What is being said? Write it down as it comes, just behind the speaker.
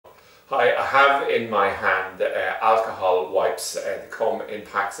Hi, I have in my hand alcohol wipes. They come in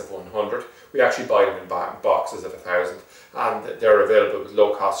packs of 100. We actually buy them in boxes of 1,000, and they're available with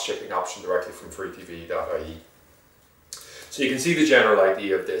low-cost shipping option directly from freetv.ie. So you can see the general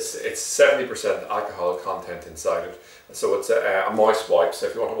idea of this. It's 70% alcohol content inside it. So it's a moist wipe. So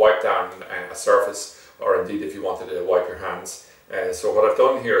if you want to wipe down a surface, or indeed if you wanted to wipe your hands. So what I've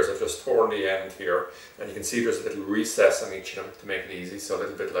done here is I've just torn the end here, and you can see there's a little recess on each of them to make it easy, so a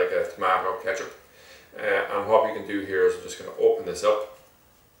little bit like a tomato ketchup. And what we can do here is I'm just going to open this up.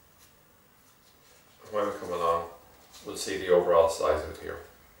 When we come along, we'll see the overall size of it here.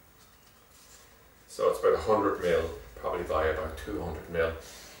 So it's about 100 ml, probably by about 200 ml.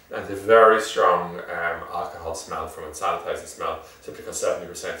 And a very strong alcohol smell from it, sanitizing smell, simply because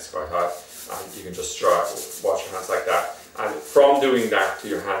 70% is quite high. And you can just wash your hands like that. And from doing that to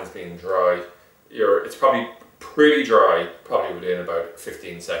your hands being dry, it's probably pretty dry, probably within about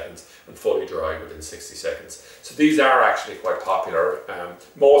 15 seconds, and fully dry within 60 seconds. So these are actually quite popular.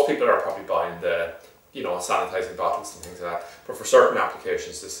 Most people are probably buying the sanitizing bottles and things like that, but for certain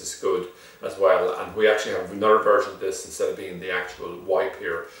applications this is good as well. And we actually have another version of this. Instead of being the actual wipe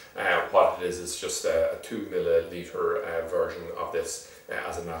here, what it is just a 2 milliliter version of this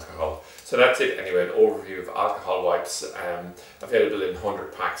as an alcohol. So that's it anyway, an overview of alcohol wipes, available in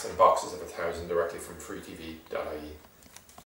 100 packs and boxes of 1,000 directly from freetv.ie.